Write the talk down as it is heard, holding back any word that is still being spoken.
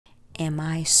Am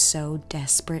I so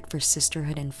desperate for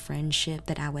sisterhood and friendship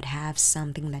that I would have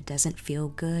something that doesn't feel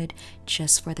good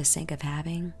just for the sake of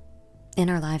having? In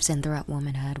our lives and throughout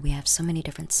womanhood, we have so many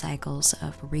different cycles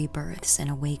of rebirths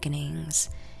and awakenings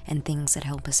and things that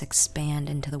help us expand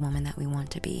into the woman that we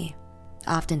want to be.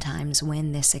 Oftentimes,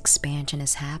 when this expansion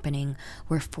is happening,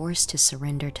 we're forced to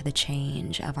surrender to the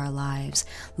change of our lives,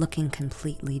 looking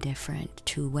completely different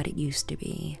to what it used to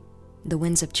be. The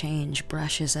winds of change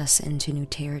brushes us into new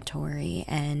territory,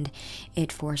 and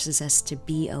it forces us to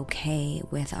be okay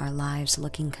with our lives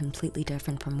looking completely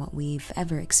different from what we've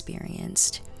ever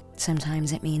experienced.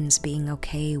 Sometimes it means being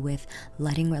okay with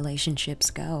letting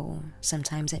relationships go.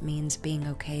 Sometimes it means being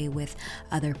okay with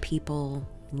other people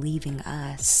leaving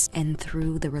us, and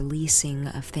through the releasing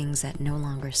of things that no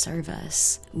longer serve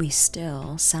us, we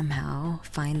still somehow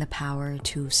find the power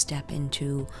to step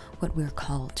into what we're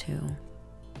called to.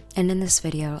 And in this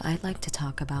video, I'd like to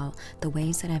talk about the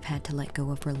ways that I've had to let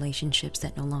go of relationships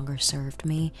that no longer served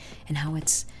me, and how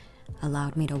it's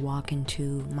allowed me to walk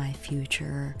into my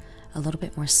future a little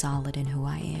bit more solid in who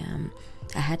I am.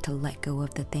 I had to let go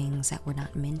of the things that were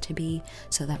not meant to be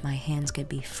so that my hands could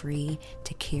be free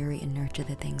to carry and nurture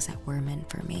the things that were meant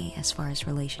for me as far as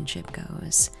relationship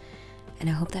goes. And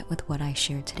I hope that with what I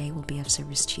share today will be of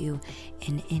service to you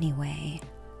in any way.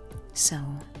 So,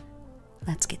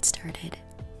 let's get started.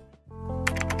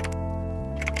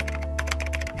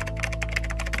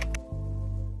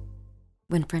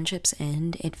 When friendships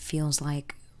end, it feels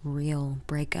like real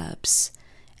breakups.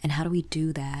 And how do we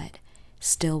do that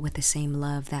still with the same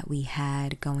love that we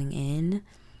had going in?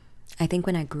 I think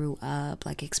when I grew up,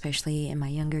 like especially in my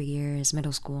younger years,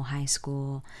 middle school, high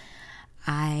school,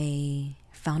 I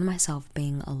found myself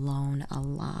being alone a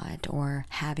lot, or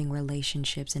having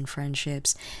relationships and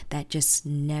friendships that just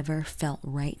never felt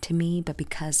right to me. But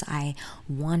because I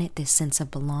wanted this sense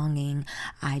of belonging,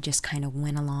 I just kind of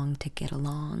went along to get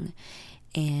along.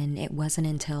 And it wasn't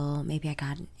until maybe I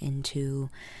got into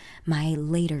my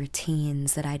later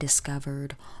teens that I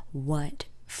discovered what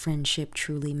friendship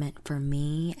truly meant for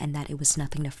me, and that it was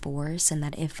nothing to force, and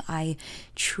that if I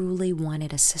truly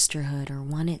wanted a sisterhood or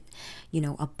wanted,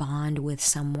 a bond with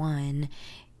someone,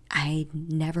 I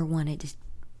never wanted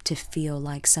to feel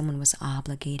like someone was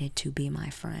obligated to be my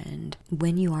friend.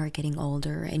 When you are getting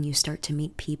older and you start to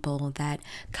meet people that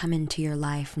come into your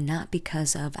life not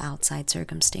because of outside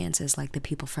circumstances like the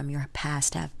people from your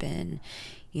past have been,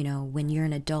 when you're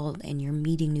an adult and you're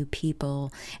meeting new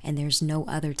people and there's no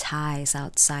other ties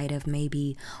outside of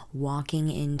maybe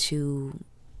walking into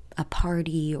a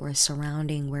party or a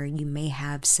surrounding where you may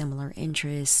have similar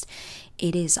interests,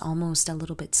 it is almost a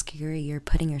little bit scary. You're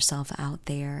putting yourself out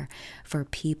there for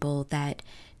people that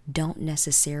don't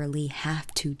necessarily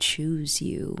have to choose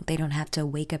you. They don't have to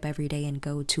wake up every day and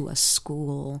go to a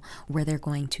school where they're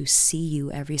going to see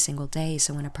you every single day.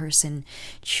 So when a person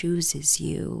chooses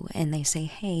you and they say,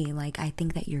 hey, like, I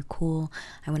think that you're cool,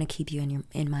 I want to keep you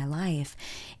in my life,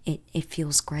 it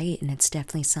feels great. And it's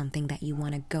definitely something that you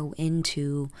want to go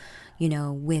into,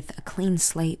 with a clean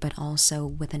slate, but also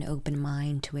with an open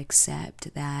mind to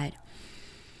accept that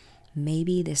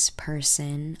maybe this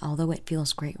person, although it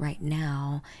feels great right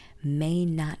now, may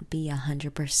not be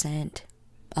 100%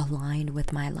 aligned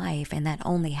with my life. And that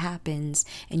only happens,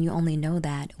 and you only know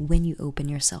that when you open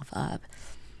yourself up.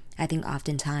 I think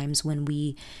oftentimes when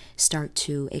we start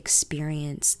to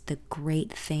experience the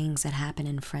great things that happen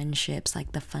in friendships,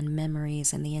 like the fun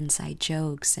memories and the inside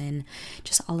jokes and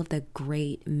just all of the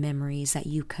great memories that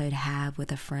you could have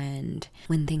with a friend,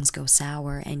 when things go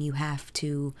sour and you have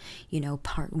to,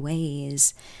 part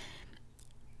ways,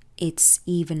 it's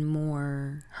even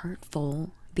more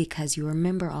hurtful because you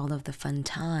remember all of the fun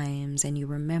times and you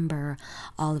remember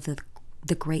all of the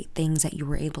great things that you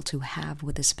were able to have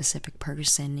with a specific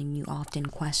person, and you often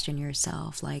question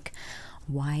yourself, like,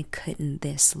 why couldn't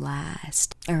this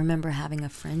last? I remember having a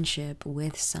friendship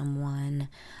with someone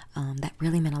that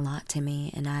really meant a lot to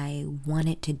me, and I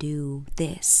wanted to do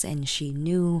this, and she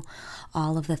knew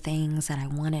all of the things that I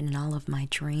wanted and all of my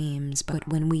dreams. But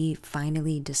when we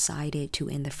finally decided to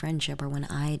end the friendship, or when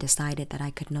I decided that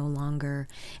I could no longer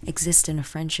exist in a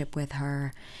friendship with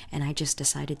her, and I just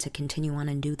decided to continue on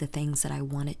and do the things that I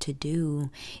wanted to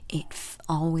do, it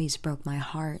always broke my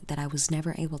heart that I was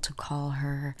never able to call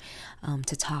her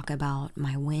to talk about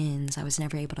my wins. I was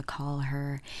never able to call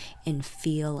her and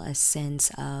feel a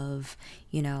sense of,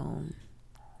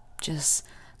 just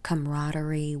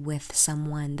camaraderie with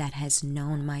someone that has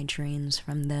known my dreams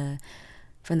from the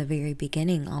very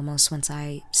beginning. Almost once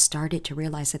I started to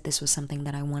realize that this was something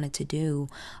that I wanted to do,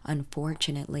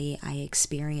 unfortunately, I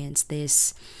experienced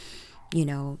this,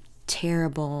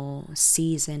 terrible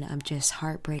season of just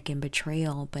heartbreak and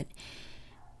betrayal, but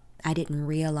I didn't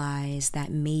realize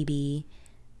that maybe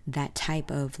that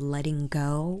type of letting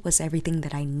go was everything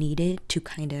that I needed to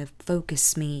kind of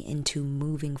focus me into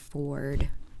moving forward.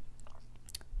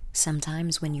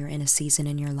 Sometimes when you're in a season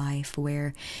in your life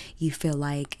where you feel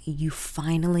like you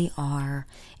finally are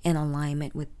in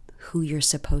alignment with who you're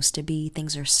supposed to be,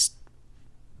 things are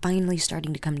finally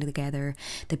starting to come together,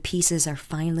 the pieces are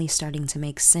finally starting to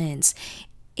make sense,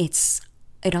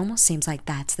 it almost seems like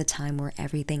that's the time where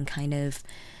everything kind of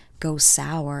goes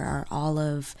sour, or all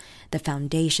of the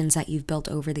foundations that you've built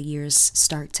over the years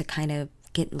start to kind of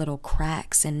get little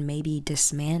cracks and maybe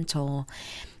dismantle.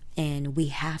 And we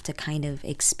have to kind of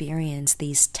experience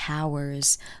these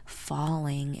towers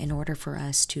falling in order for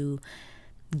us to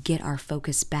get our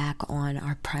focus back on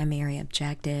our primary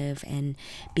objective. And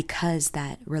because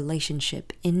that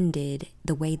relationship ended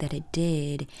the way that it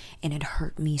did, and it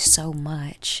hurt me so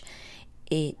much,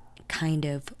 it kind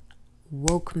of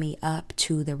woke me up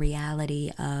to the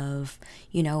reality of,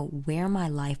 where my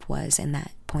life was in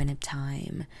that point of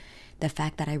time. The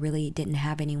fact that I really didn't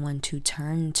have anyone to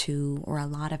turn to, or a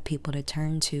lot of people to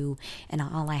turn to, and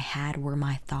all I had were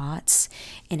my thoughts,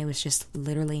 and it was just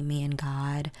literally me and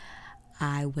God.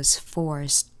 I was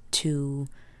forced to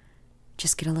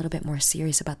just get a little bit more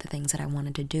serious about the things that I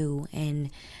wanted to do.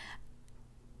 And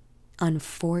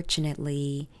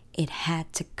unfortunately, it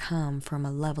had to come from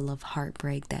a level of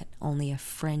heartbreak that only a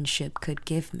friendship could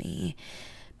give me.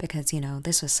 Because,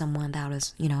 this was someone that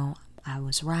was, I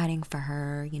was riding for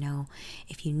her,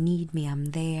 if you need me,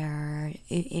 I'm there.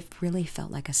 It really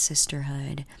felt like a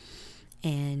sisterhood.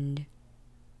 And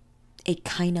it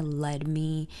kind of led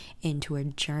me into a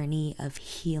journey of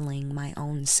healing my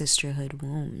own sisterhood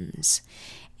wounds.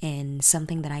 And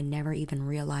something that I never even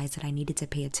realized that I needed to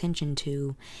pay attention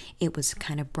to, it was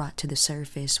kind of brought to the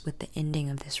surface with the ending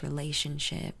of this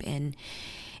relationship. And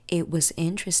it was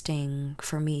interesting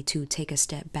for me to take a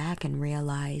step back and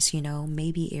realize,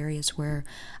 maybe areas where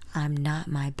I'm not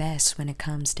my best when it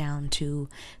comes down to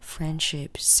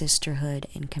friendship, sisterhood,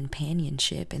 and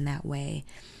companionship in that way.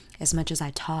 As much as I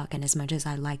talk and as much as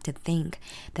I like to think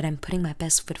that I'm putting my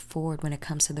best foot forward when it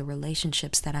comes to the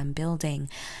relationships that I'm building,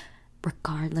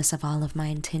 regardless of all of my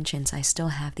intentions, I still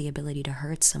have the ability to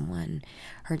hurt someone,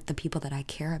 hurt the people that I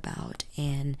care about.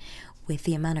 And with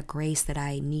the amount of grace that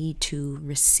I need to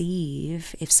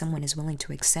receive, if someone is willing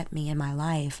to accept me in my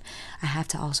life, I have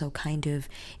to also kind of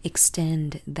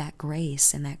extend that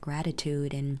grace and that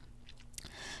gratitude. And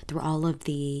through all of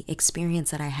the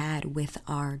experience that I had with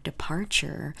our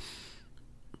departure,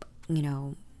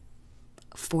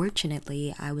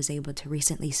 fortunately, I was able to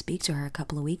recently speak to her a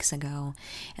couple of weeks ago,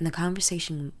 and the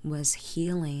conversation was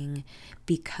healing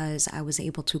because I was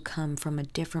able to come from a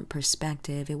different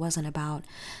perspective. It wasn't about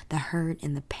the hurt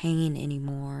and the pain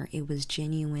anymore. It was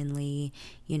genuinely,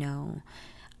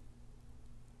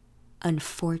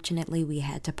 unfortunately, we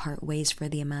had to part ways for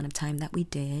the amount of time that we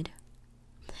did.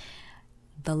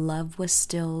 The love was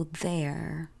still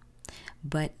there,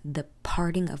 but the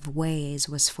parting of ways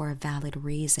was for a valid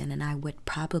reason, and I would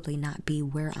probably not be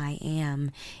where I am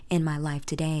in my life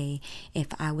today if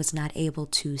I was not able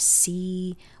to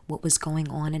see what was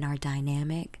going on in our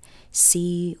dynamic,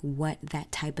 see what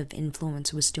that type of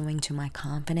influence was doing to my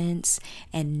confidence,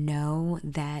 and know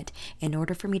that in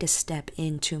order for me to step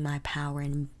into my power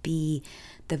and be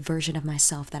the version of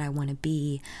myself that I want to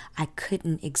be, I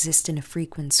couldn't exist in a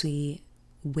frequency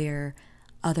where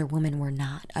other women were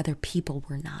not, other people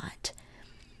were not.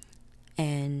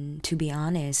 And to be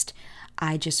honest,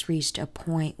 I just reached a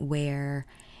point where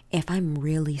if I'm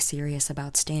really serious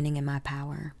about standing in my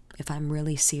power, if I'm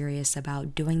really serious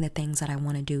about doing the things that I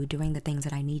want to do, doing the things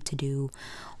that I need to do,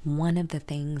 one of the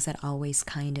things that always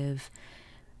kind of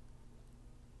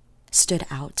stood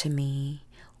out to me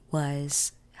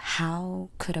was, how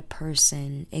could a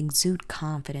person exude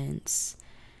confidence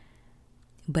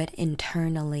but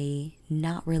internally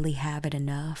not really have it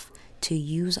enough to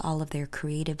use all of their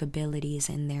creative abilities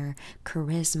and their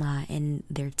charisma and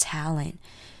their talent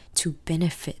to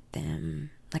benefit them?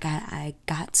 Like, I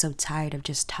got so tired of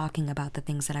just talking about the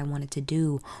things that I wanted to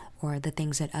do, or the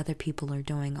things that other people are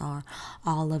doing, or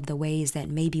all of the ways that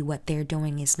maybe what they're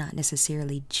doing is not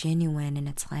necessarily genuine. And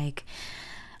it's like,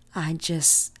 I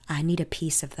need a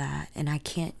piece of that, and I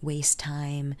can't waste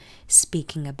time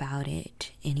speaking about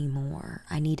it anymore.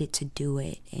 I needed to do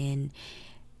it, and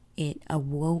it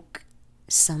awoke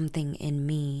something in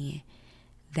me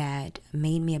that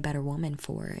made me a better woman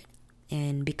for it.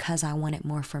 And because I wanted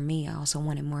more for me, I also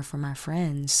wanted more for my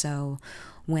friends. So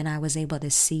when I was able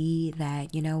to see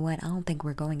that, I don't think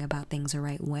we're going about things the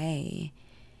right way,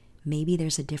 maybe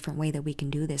there's a different way that we can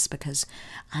do this because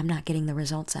I'm not getting the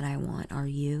results that I want. Are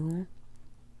you?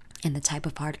 And the type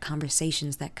of hard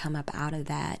conversations that come up out of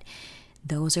that,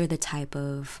 those are the type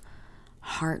of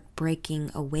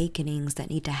heartbreaking awakenings that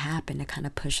need to happen to kind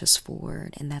of push us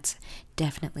forward. And that's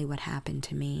definitely what happened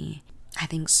to me. I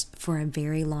think for a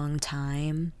very long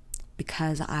time,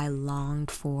 because I longed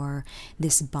for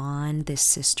this bond, this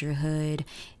sisterhood,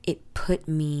 it put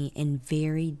me in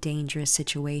very dangerous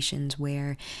situations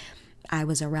where I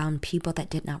was around people that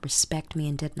did not respect me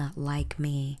and did not like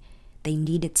me. They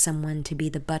needed someone to be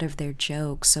the butt of their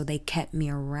jokes, so they kept me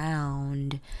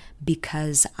around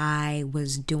because I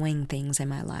was doing things in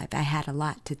my life. I had a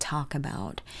lot to talk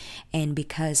about, and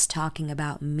because talking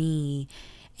about me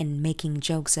and making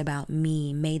jokes about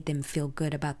me made them feel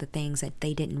good about the things that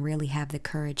they didn't really have the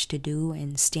courage to do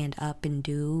and stand up and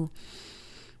do,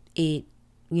 it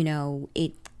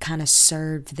kind of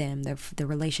served them. The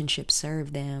relationship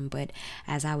served them. But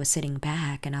as I was sitting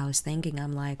back and I was thinking,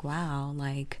 I'm like, wow,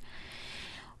 like,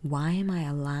 why am I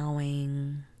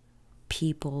allowing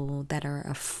people that are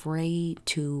afraid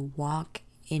to walk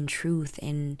in truth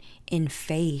and in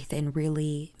faith and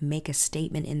really make a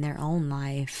statement in their own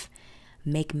life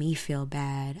make me feel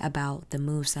bad about the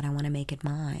moves that I want to make in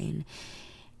mine?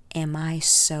 Am I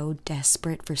so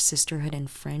desperate for sisterhood and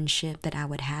friendship that I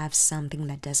would have something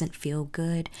that doesn't feel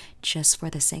good just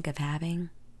for the sake of having?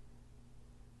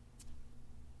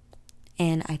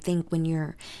 And I think when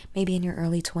you're maybe in your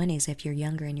early 20s, if you're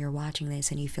younger and you're watching this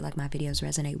and you feel like my videos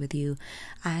resonate with you,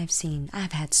 I've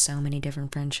had so many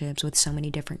different friendships with so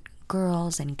many different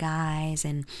girls and guys.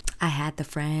 And I had the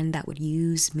friend that would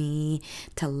use me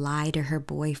to lie to her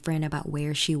boyfriend about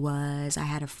where she was. I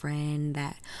had a friend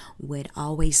that would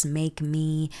always make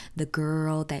me the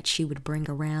girl that she would bring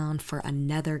around for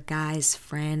another guy's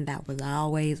friend that was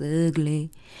always ugly.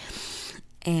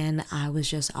 And I was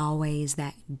just always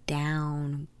that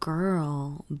down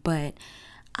girl, but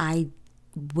I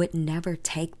would never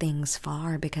take things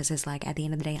far because it's like, at the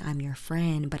end of the day, I'm your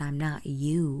friend, but I'm not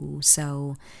you.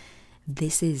 So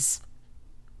this is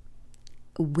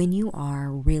when you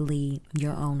are really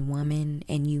your own woman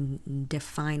and you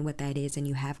define what that is and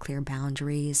you have clear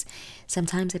boundaries.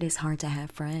 Sometimes it is hard to have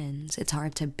friends. It's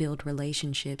hard to build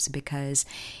relationships because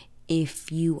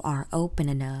if you are open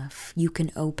enough, you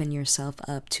can open yourself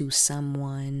up to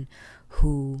someone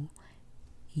who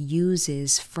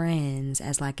uses friends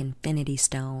as like infinity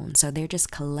stones. So they're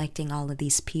just collecting all of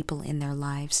these people in their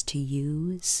lives to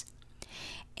use.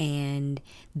 And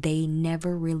they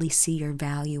never really see your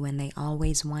value, and they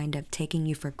always wind up taking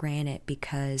you for granted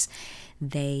because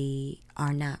they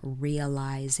are not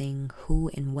realizing who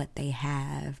and what they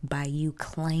have by you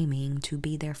claiming to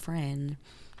be their friend.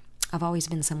 I've always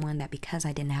been someone that, because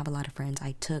I didn't have a lot of friends,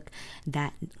 I took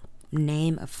that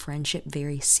name of friendship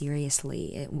very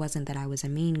seriously. It wasn't that I was a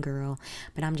mean girl,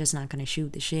 but I'm just not going to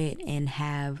shoot the shit and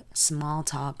have small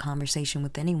talk conversation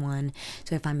with anyone.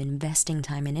 So if I'm investing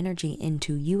time and energy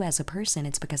into you as a person,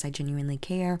 it's because I genuinely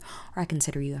care or I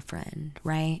consider you a friend,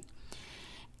 right?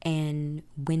 And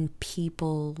when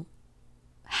people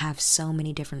have so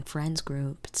many different friends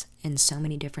groups and so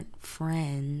many different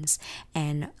friends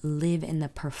and live in the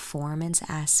performance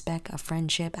aspect of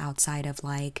friendship outside of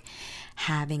like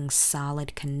having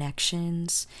solid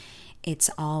connections, it's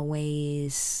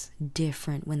always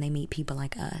different when they meet people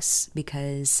like us,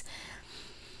 because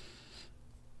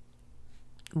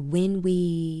when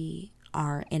we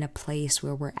are in a place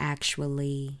where we're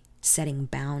actually setting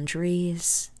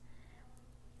boundaries,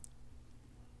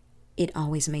 it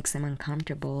always makes them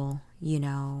uncomfortable. We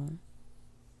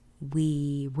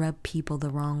rub people the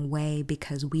wrong way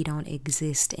because we don't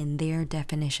exist in their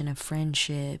definition of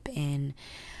friendship. And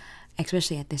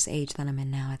especially at this age that I'm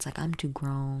in now, it's like I'm too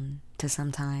grown to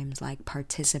sometimes like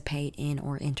participate in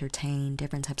or entertain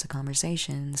different types of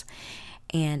conversations.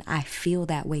 And I feel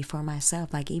that way for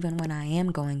myself. Like even when I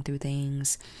am going through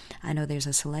things, I know there's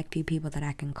a select few people that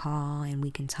I can call and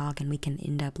we can talk and we can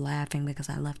end up laughing because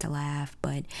I love to laugh.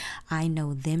 But I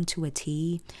know them to a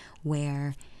T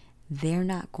where they're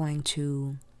not going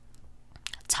to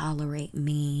tolerate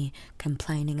me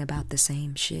complaining about the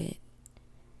same shit.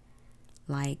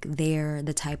 Like they're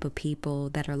the type of people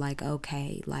that are like,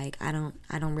 okay, like I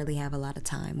don't really have a lot of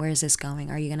time. Where is this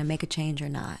going? Are you going to make a change or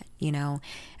not?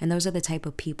 And those are the type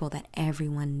of people that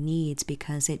everyone needs,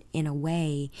 because it in a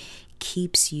way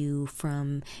keeps you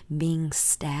from being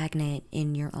stagnant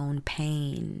in your own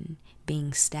pain,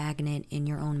 being stagnant in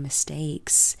your own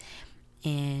mistakes,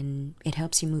 and it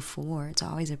helps you move forward. So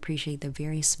I always appreciate the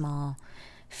very small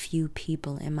few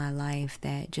people in my life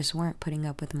that just weren't putting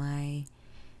up with my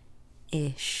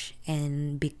ish.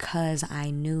 And because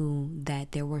I knew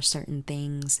that there were certain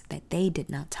things that they did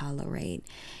not tolerate,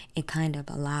 it kind of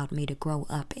allowed me to grow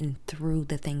up and through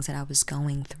the things that I was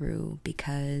going through,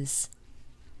 because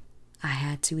I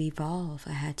had to evolve.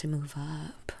 I had to move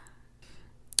up.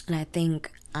 And I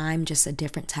think I'm just a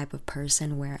different type of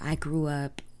person where I grew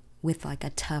up with like a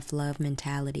tough love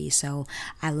mentality. So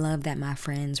I love that my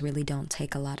friends really don't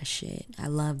take a lot of shit. I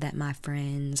love that my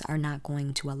friends are not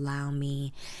going to allow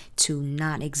me to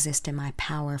not exist in my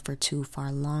power for too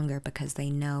far longer, because they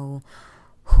know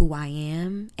who I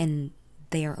am and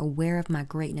they are aware of my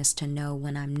greatness to know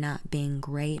when I'm not being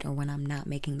great or when I'm not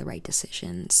making the right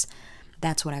decisions.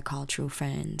 That's what I call true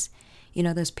friends. You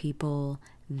know, those people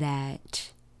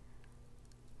that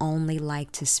only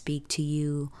like to speak to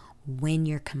you when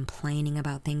you're complaining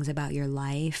about things about your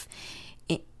life.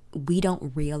 We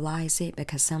don't realize it,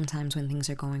 because sometimes when things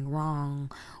are going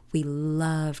wrong, we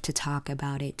love to talk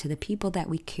about it to the people that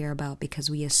we care about, because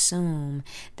we assume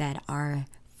that our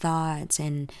thoughts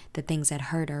and the things that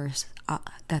hurt us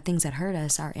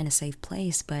are in a safe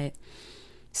place. But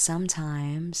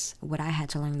sometimes what I had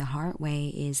to learn the hard way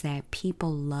is that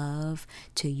people love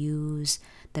to use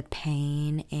the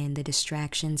pain and the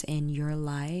distractions in your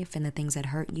life and the things that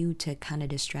hurt you to kind of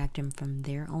distract them from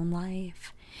their own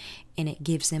life. And it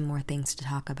gives them more things to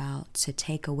talk about, to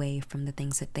take away from the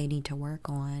things that they need to work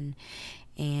on.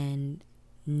 And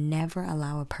never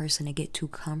allow a person to get too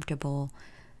comfortable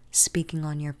speaking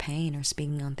on your pain or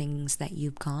speaking on things that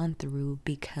you've gone through,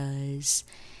 because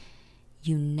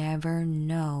you never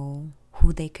know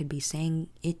who they could be saying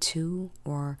it to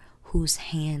or whose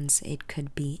hands it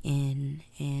could be in.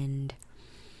 And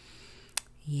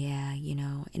yeah, you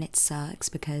know, and it sucks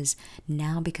because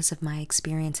now, because of my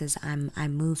experiences, I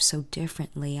move so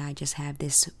differently. I just have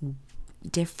this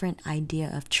different idea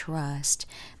of trust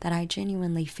that I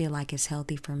genuinely feel like is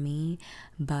healthy for me.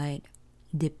 But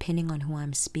depending on who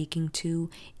I'm speaking to,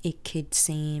 it could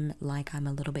seem like I'm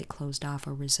a little bit closed off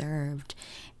or reserved.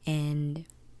 And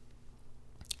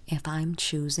if I'm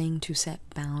choosing to set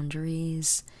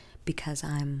boundaries because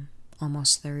I'm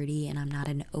almost 30 and I'm not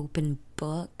an open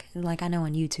book, like I know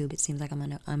on YouTube it seems like I'm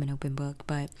an open book,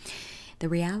 but the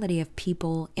reality of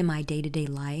people in my day-to-day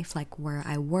life, like where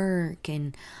I work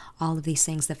and all of these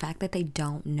things, the fact that they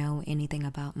don't know anything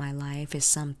about my life is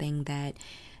something that,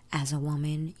 as a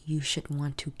woman, you should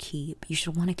want to keep. You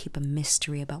should want to keep a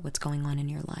mystery about what's going on in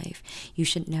your life. You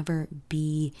should never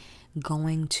be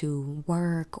going to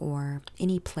work or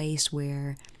any place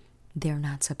where they're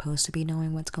not supposed to be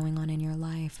knowing what's going on in your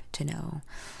life to know.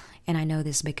 And I know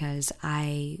this because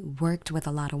I worked with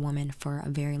a lot of women for a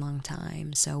very long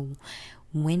time. So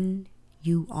when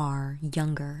you are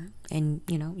younger and,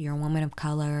 you know, you're a woman of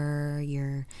color,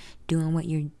 you're doing what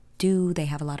you do, they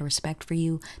have a lot of respect for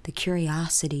you, the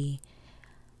curiosity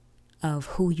of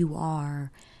who you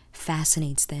are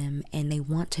fascinates them and they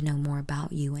want to know more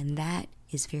about you. And that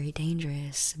is very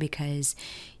dangerous because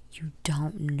you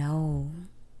don't know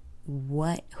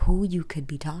who you could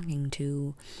be talking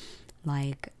to.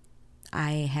 Like,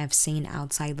 I have seen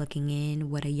outside looking in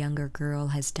what a younger girl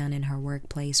has done in her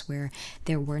workplace where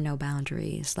there were no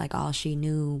boundaries. Like, all she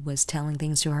knew was telling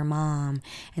things to her mom,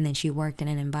 and then she worked in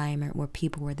an environment where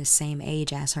people were the same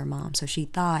age as her mom. So she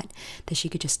thought that she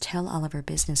could just tell all of her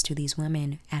business to these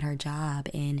women at her job,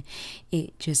 and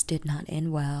it just did not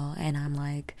end well. And I'm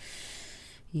like,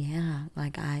 yeah,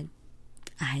 like I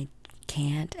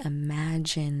can't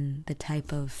imagine the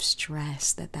type of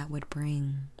stress that would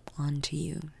bring onto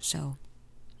you. So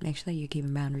make sure that you're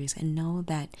keeping boundaries and know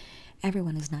that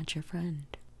everyone is not your friend.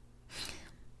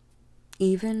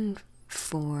 Even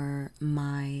for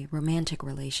my romantic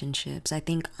relationships, I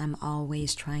think I'm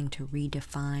always trying to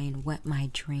redefine what my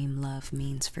dream love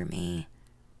means for me.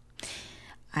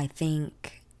 I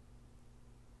think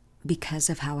because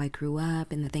of how I grew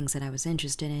up and the things that I was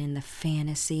interested in, the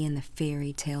fantasy and the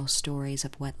fairy tale stories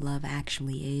of what love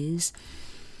actually is,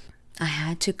 I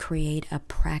had to create a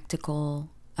practical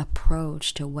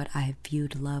approach to what I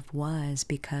viewed love was,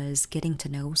 because getting to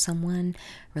know someone,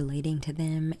 relating to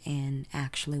them, and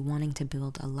actually wanting to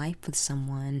build a life with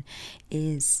someone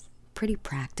is pretty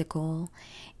practical.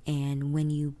 And when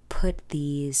you put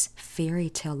these fairy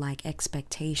tale like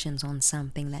expectations on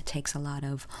something that takes a lot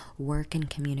of work and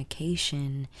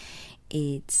communication,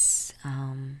 it's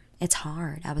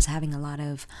hard. I was having a lot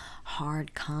of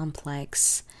hard,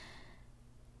 complex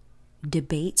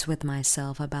debates with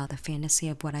myself about the fantasy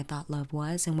of what I thought love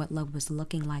was and what love was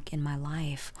looking like in my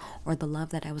life, or the love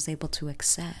that I was able to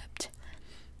accept.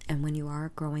 And when you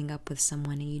are growing up with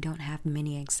someone and you don't have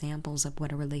many examples of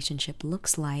what a relationship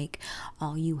looks like,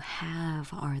 all you have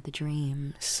are the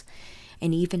dreams.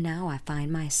 And even now I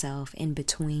find myself in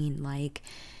between, like,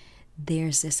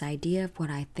 there's this idea of what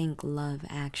I think love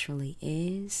actually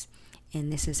is,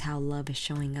 and this is how love is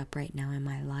showing up right now in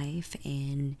my life,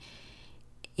 and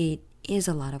it is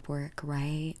a lot of work,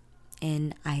 right?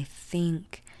 And I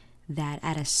think that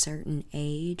at a certain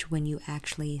age, when you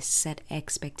actually set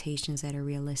expectations that are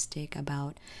realistic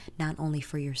about not only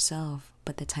for yourself,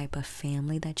 but the type of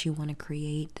family that you want to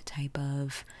create, the type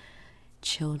of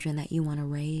children that you want to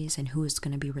raise, and who is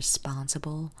going to be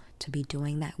responsible to be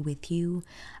doing that with you,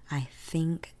 I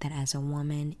think that as a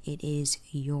woman, it is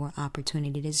your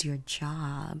opportunity, it is your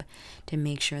job to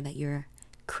make sure that you're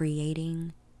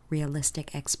creating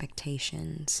realistic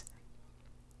expectations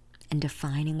and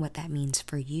defining what that means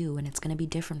for you, and it's going to be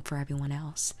different for everyone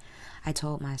else. I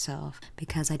told myself,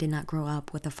 because I did not grow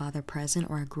up with a father present,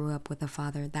 or I grew up with a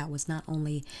father that was not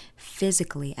only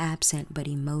physically absent, but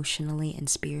emotionally and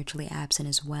spiritually absent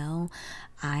as well,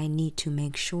 I need to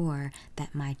make sure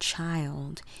that my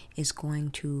child is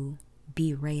going to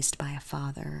be raised by a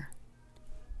father,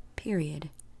 period.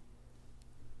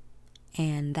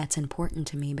 And that's important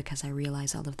to me because I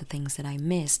realize all of the things that I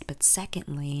missed. But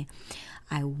secondly,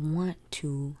 I want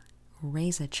to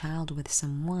raise a child with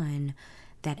someone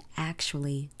that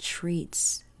actually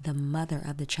treats the mother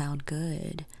of the child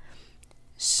good.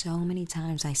 So many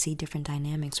times I see different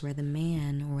dynamics where the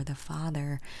man or the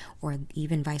father, or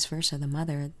even vice versa, the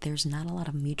mother, there's not a lot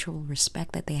of mutual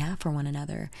respect that they have for one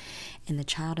another. And the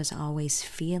child is always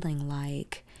feeling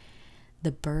like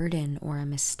the burden or a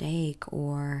mistake,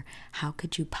 or how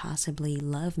could you possibly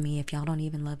love me if y'all don't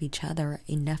even love each other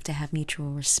enough to have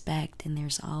mutual respect? And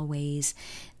there's always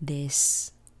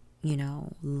this,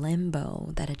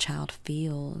 limbo that a child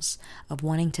feels of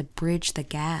wanting to bridge the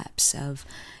gaps of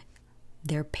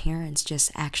their parents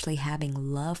just actually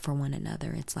having love for one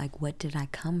another. It's like, what did I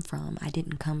come from? I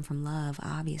didn't come from love,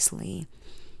 obviously.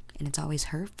 And it's always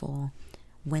hurtful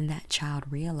when that child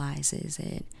realizes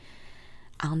it.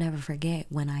 I'll never forget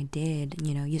when I did,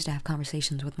 used to have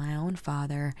conversations with my own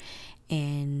father,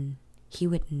 and he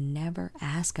would never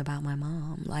ask about my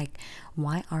mom. Like,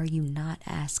 why are you not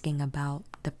asking about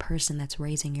the person that's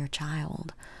raising your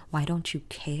child? Why don't you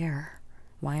care?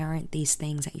 Why aren't these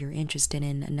things that you're interested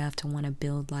in enough to want to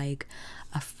build like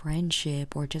a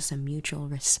friendship or just a mutual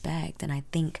respect? And I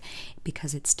think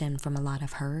because it stemmed from a lot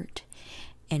of hurt,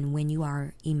 and when you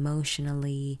are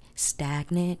emotionally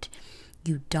stagnant,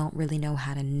 you don't really know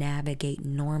how to navigate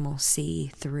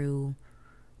normalcy through,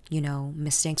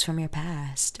 mistakes from your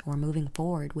past or moving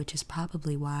forward, which is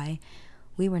probably why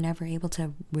we were never able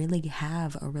to really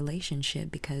have a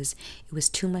relationship, because it was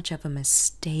too much of a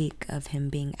mistake of him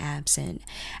being absent.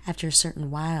 After a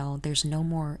certain while, there's no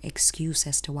more excuse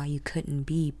as to why you couldn't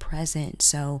be present.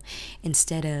 So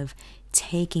instead of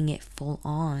taking it full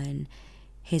on,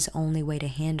 his only way to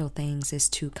handle things is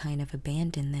to kind of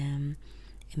abandon them.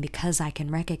 And because I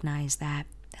can recognize that,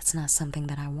 that's not something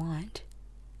that I want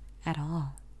at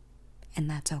all. And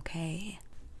that's okay.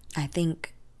 I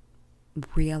think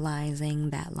realizing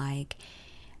that, like,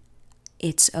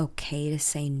 it's okay to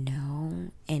say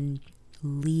no and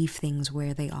leave things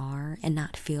where they are and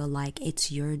not feel like it's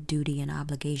your duty and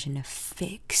obligation to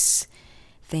fix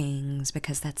things,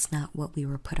 because that's not what we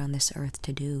were put on this earth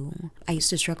to do. I used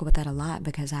to struggle with that a lot,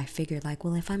 because I figured like,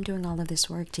 well, if I'm doing all of this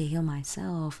work to heal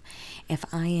myself, if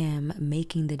I am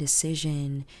making the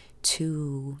decision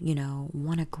to,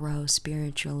 want to grow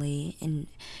spiritually and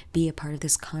be a part of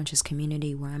this conscious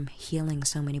community where I'm healing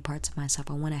so many parts of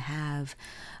myself, I want to have,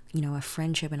 a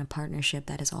friendship and a partnership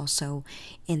that is also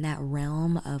in that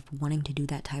realm of wanting to do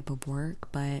that type of work.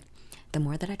 But the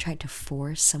more that I tried to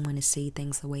force someone to see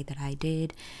things the way that I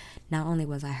did, not only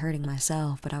was I hurting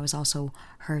myself, but I was also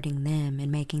hurting them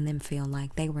and making them feel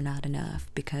like they were not enough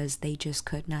because they just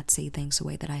could not see things the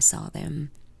way that I saw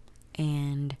them.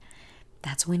 And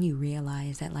that's when you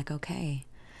realize that, like, okay,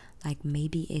 like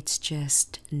maybe it's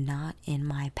just not in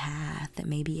my path, that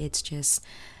maybe it's just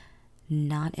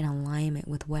not in alignment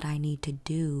with what I need to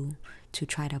do to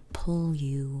try to pull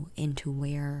you into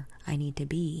where I need to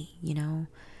be,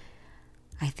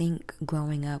 I think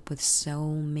growing up with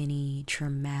so many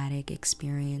traumatic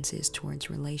experiences towards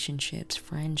relationships,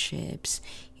 friendships,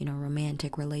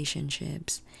 romantic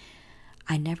relationships,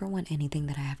 I never want anything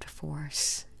that I have to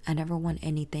force. I never want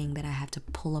anything that I have to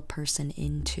pull a person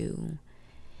into.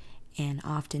 And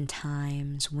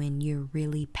oftentimes when you're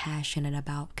really passionate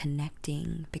about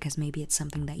connecting, because maybe it's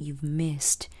something that you've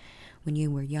missed when you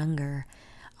were younger,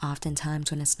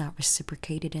 oftentimes when it's not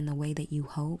reciprocated in the way that you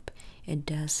hope, it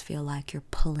does feel like you're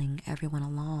pulling everyone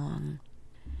along.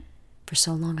 For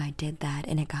so long I did that,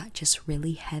 and it got just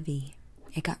really heavy.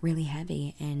 it got really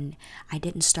heavy, and I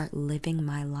didn't start living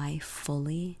my life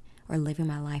fully, or living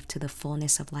my life to the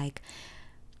fullness of like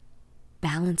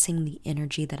balancing the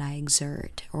energy that I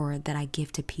exert or that I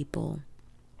give to people.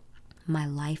 My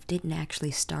life didn't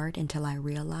actually start until I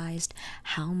realized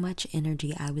how much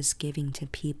energy I was giving to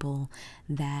people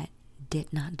that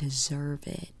did not deserve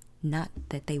it. Not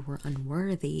that they were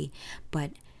unworthy,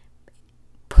 but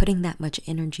putting that much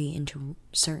energy into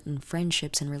certain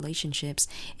friendships and relationships,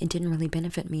 it didn't really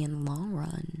benefit me in the long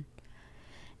run.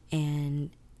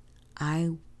 And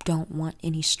I don't want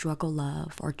any struggle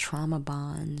love or trauma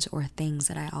bonds or things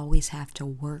that I always have to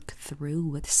work through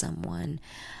with someone.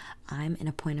 I'm in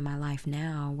a point in my life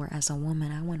now where as a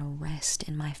woman, I want to rest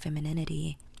in my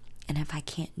femininity. And if I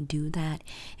can't do that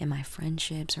in my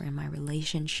friendships or in my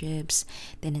relationships,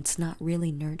 then it's not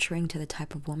really nurturing to the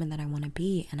type of woman that I want to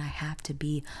be. And I have to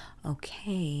be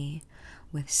okay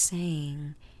with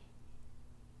saying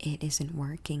it isn't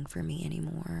working for me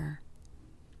anymore.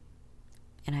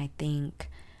 And I think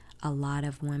a lot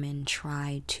of women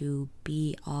try to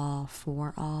be all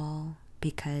for all,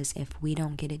 because if we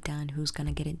don't get it done, who's going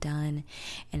to get it done?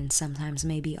 And sometimes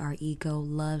maybe our ego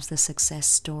loves the success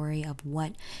story of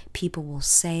what people will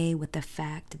say, with the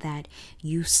fact that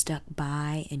you stuck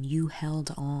by and you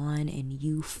held on and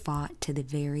you fought to the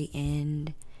very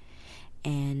end.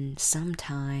 And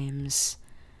sometimes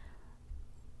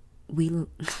we'll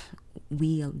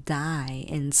die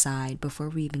inside before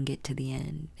we even get to the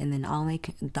end, and then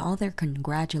all they're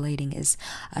congratulating is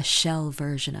a shell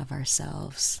version of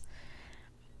ourselves.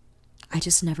 I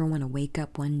just never want to wake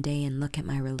up one day and look at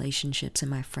my relationships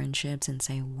and my friendships and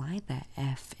say, why the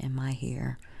F am I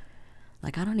here?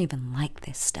 Like, I don't even like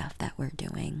this stuff that we're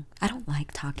doing. I don't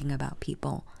like talking about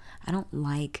people. I don't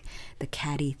like the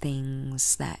catty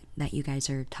things that you guys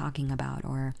are talking about,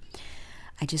 or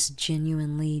I just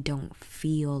genuinely don't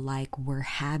feel like we're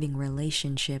having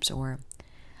relationships, or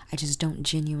I just don't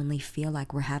genuinely feel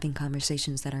like we're having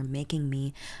conversations that are making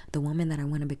me the woman that I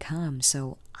want to become.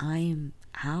 So I'm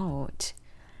out.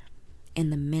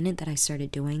 And the minute that I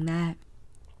started doing that,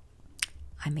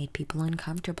 I made people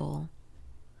uncomfortable.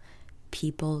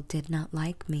 People did not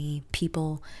like me.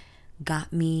 People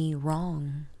got me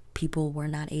wrong. People were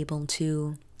not able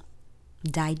to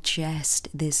digest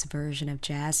this version of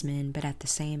Jasmine, but at the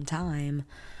same time,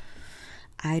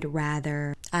 I'd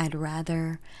rather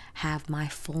have my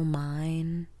full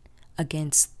mind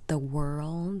against the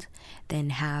world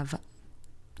than have,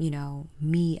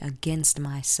 me against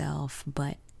myself,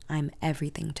 but I'm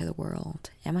everything to the world.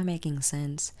 Am I making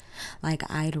sense? Like,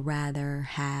 I'd rather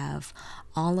have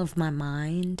all of my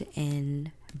mind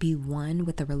and be one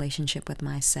with the relationship with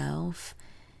myself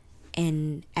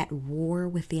and at war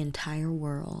with the entire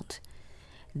world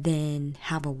than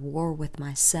have a war with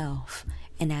myself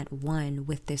and at one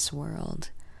with this world.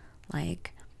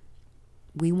 Like,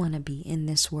 we want to be in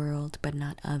this world but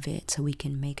not of it, so we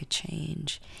can make a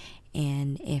change.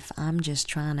 And if I'm just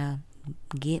trying to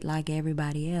get like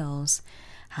everybody else,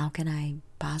 how can I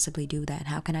possibly do that?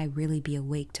 How can I really be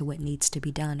awake to what needs to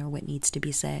be done or what needs to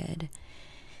be said?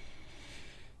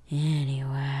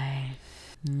 Anyway,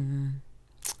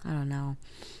 I don't know.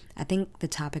 I think the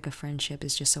topic of friendship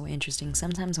is just so interesting.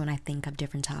 Sometimes when I think of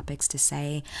different topics to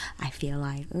say, I feel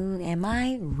like, am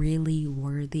I really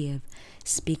worthy of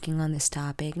speaking on this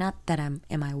topic? Not that am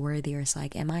I worthy, or it's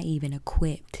like, am I even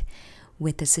equipped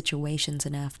with the situations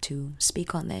enough to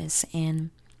speak on this?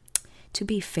 And to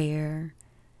be fair,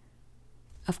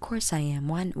 of course I am.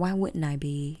 Why wouldn't I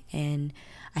be? And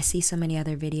I see so many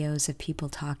other videos of people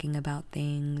talking about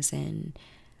things, and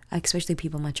especially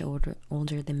people much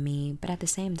older than me. But at the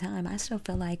same time, I still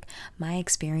feel like my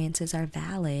experiences are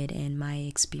valid, and my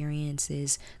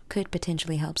experiences could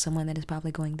potentially help someone that is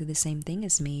probably going through the same thing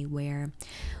as me, where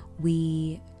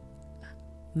we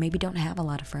maybe don't have a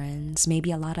lot of friends.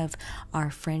 Maybe a lot of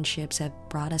our friendships have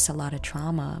brought us a lot of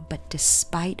trauma. But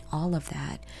despite all of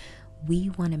that, we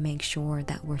want to make sure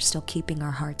that we're still keeping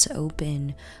our hearts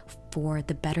open for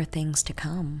the better things to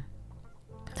come.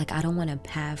 Like, I don't want to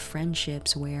have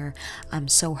friendships where I'm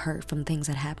so hurt from things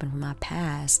that happened from my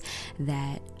past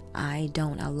that I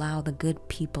don't allow the good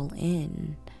people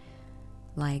in.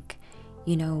 Like,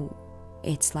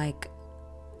 it's like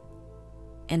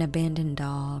an abandoned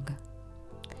dog.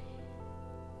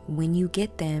 When you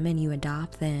get them and you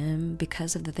adopt them,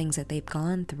 because of the things that they've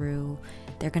gone through,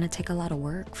 they're going to take a lot of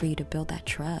work for you to build that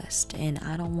trust. And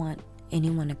I don't want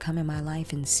anyone to come in my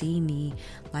life and see me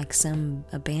like some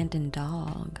abandoned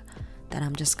dog that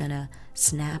I'm just gonna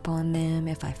snap on them.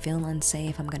 If I feel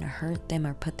unsafe, I'm gonna hurt them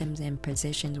or put them in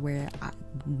positions where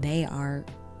they are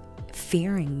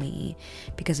fearing me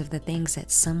because of the things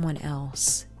that someone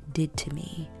else did to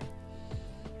me.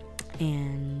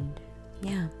 And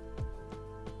yeah,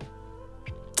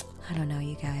 I don't know,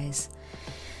 you guys.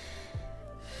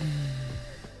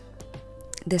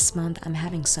 This month I'm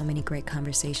having so many great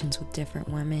conversations with different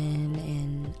women,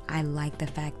 and I like the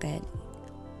fact that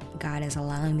God is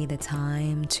allowing me the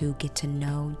time to get to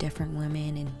know different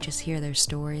women and just hear their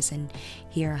stories and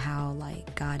hear how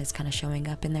like God is kind of showing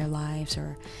up in their lives,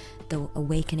 or the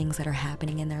awakenings that are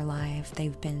happening in their life.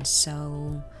 They've been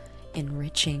so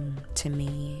enriching to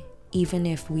me, even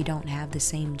if we don't have the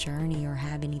same journey or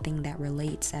have anything that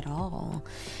relates at all.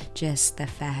 Just the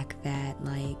fact that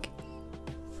like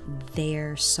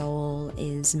their soul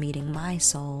is meeting my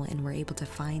soul and we're able to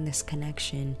find this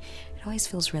connection, it always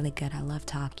feels really good. I love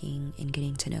talking and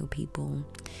getting to know people.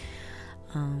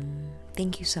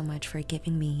 Thank you so much for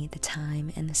giving me the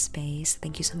time and the space.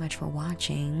 Thank you so much for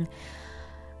watching.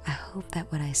 I hope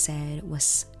that what I said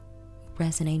was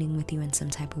resonating with you in some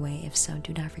type of way. If so,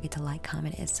 do not forget to like,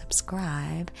 comment, and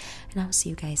subscribe, and I'll see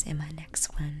you guys in my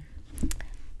next one.